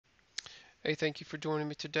Hey, thank you for joining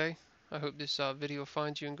me today. I hope this video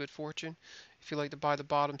finds you in good fortune. If you like to buy the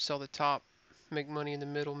bottom, sell the top, make money in the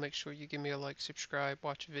middle, make sure you give me a like, subscribe,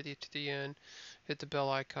 watch the video to the end, hit the bell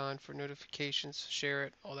icon for notifications, share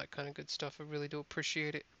it, all that kind of good stuff. I really do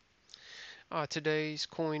appreciate it. Today's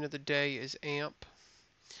coin of the day is AMP.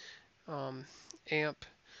 Um, AMP,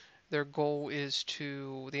 their goal is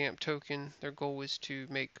the AMP token, their goal is to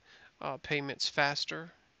make payments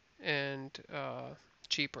faster and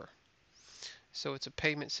cheaper. So it's a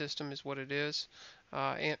payment system is what it is.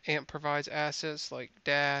 AMP provides assets like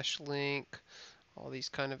Dash, Link, all these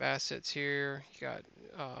kind of assets here. You got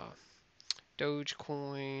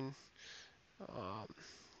Dogecoin, um,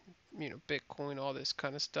 Bitcoin, all this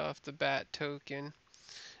kind of stuff. The BAT token.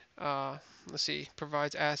 Uh, let's see,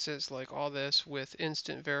 provides assets like all this with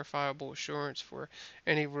instant verifiable assurance for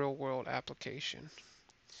any real world application.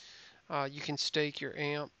 You can stake your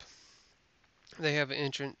AMP. They have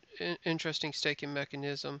an interesting staking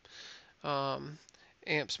mechanism. Um,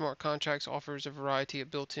 AMP Smart Contracts offers a variety of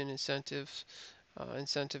built-in incentive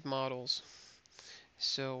models.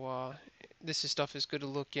 So this stuff is good to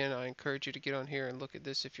look in. I encourage you to get on here and look at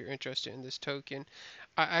this if you're interested in this token.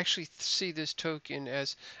 I actually see this token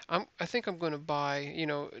as I think I'm going to buy.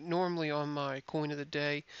 Normally on my coin of the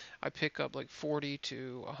day, I pick up like $40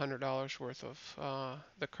 to $100 worth of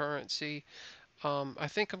the currency. I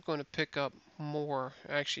think I'm going to pick up more.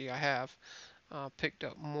 Actually, I have picked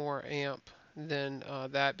up more AMP than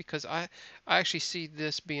that because I actually see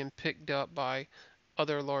this being picked up by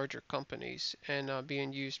other larger companies and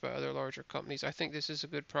being used by other larger companies. I think this is a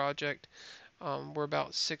good project. We're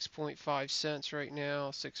about 6.5 cents right now,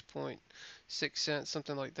 6.6 cents,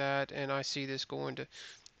 something like that, and I see this going to,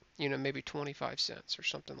 maybe 25 cents or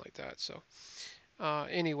something like that. So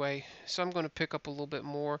anyway, so I'm going to pick up a little bit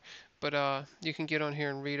more, but you can get on here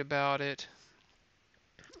and read about it.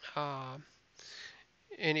 Uh,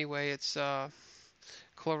 anyway, it's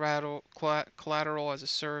collateral as a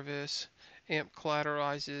service. AMP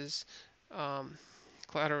collateralizes. Um,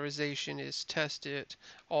 Collateralization is tested,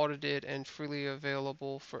 audited, and freely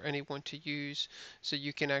available for anyone to use. So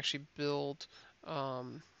you can actually build.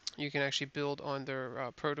 On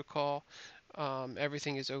their protocol.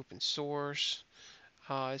 Everything is open source.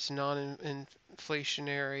 It's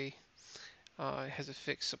non-inflationary. It has a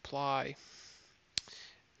fixed supply.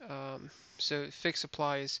 Um, so fixed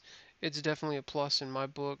supply it's definitely a plus in my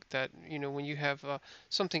book that when you have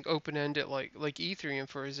something open-ended like Ethereum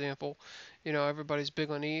for example, everybody's big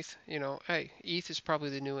on ETH. Hey, ETH is probably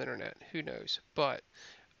the new internet. Who knows? But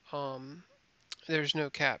um, there's no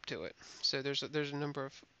cap to it. So there's a number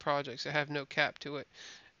of projects that have no cap to it,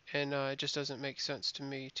 and it just doesn't make sense to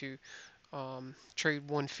me to trade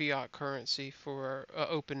one fiat currency for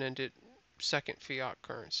open-ended second fiat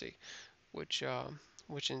currency, which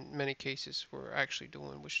in many cases we're actually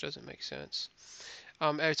doing, which doesn't make sense.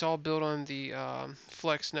 It's all built on the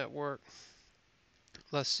Flex network.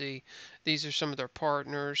 Let's see, these are some of their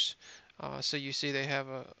partners. So you see they have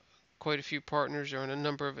quite a few partners. They're on a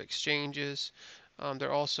number of exchanges.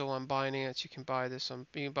 They're also on Binance. You can buy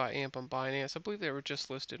AMP on Binance. I believe they were just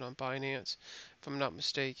listed on Binance, if I'm not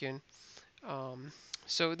mistaken. Um,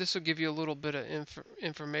 so this will give you a little bit of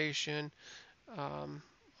information um,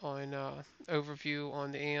 on overview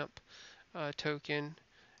on the AMP token.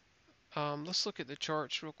 Let's look at the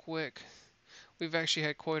charts real quick. We've actually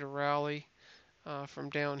had quite a rally from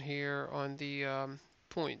down here on the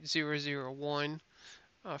 0.001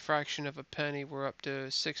 fraction of a penny. We're up to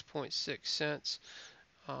 6.6 cents.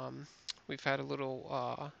 Um, we've had a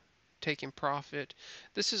little taking profit.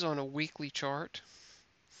 This is on a weekly chart,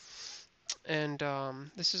 and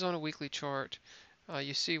this is on a weekly chart.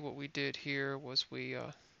 You see what we did here was we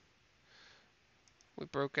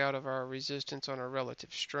broke out of our resistance on our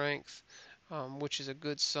relative strength, which is a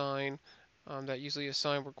good sign. That usually a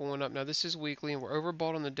sign we're going up. Now this is weekly and we're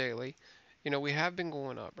overbought on the daily. We have been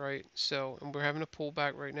going up, right? So, and we're having a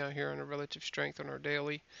pullback right now here on a relative strength on our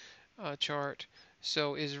daily chart.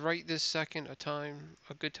 So is right this second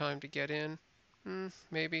a good time to get in?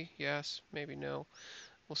 Maybe yes, maybe no.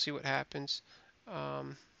 We'll see what happens.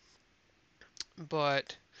 Um,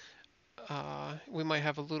 but we might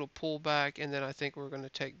have a little pullback, and then I think we're going to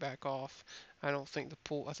take back off. I don't think the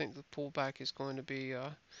pull. I think the pullback is going to be.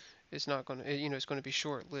 It's not going to. It's going to be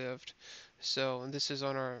short-lived. So, and this is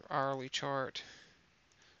on our hourly chart.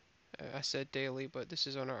 I said daily, but this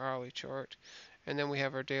is on our hourly chart. And then we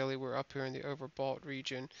have our daily. We're up here in the overbought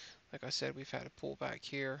region. Like I said, we've had a pullback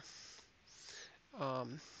here.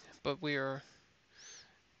 Um, but we are.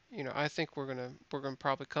 I think we're gonna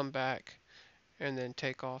probably come back and then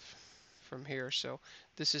take off from here. So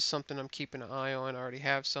this is something I'm keeping an eye on. I already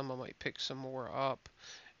have some. I might pick some more up.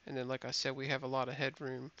 And then, like I said, we have a lot of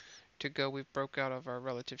headroom to go. We've broke out of our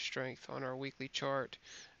relative strength on our weekly chart.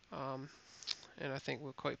 Um, and I think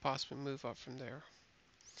we'll quite possibly move up from there.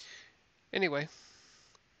 Anyway,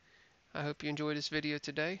 I hope you enjoyed this video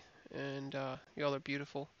today, and y'all are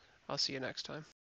beautiful. I'll see you next time.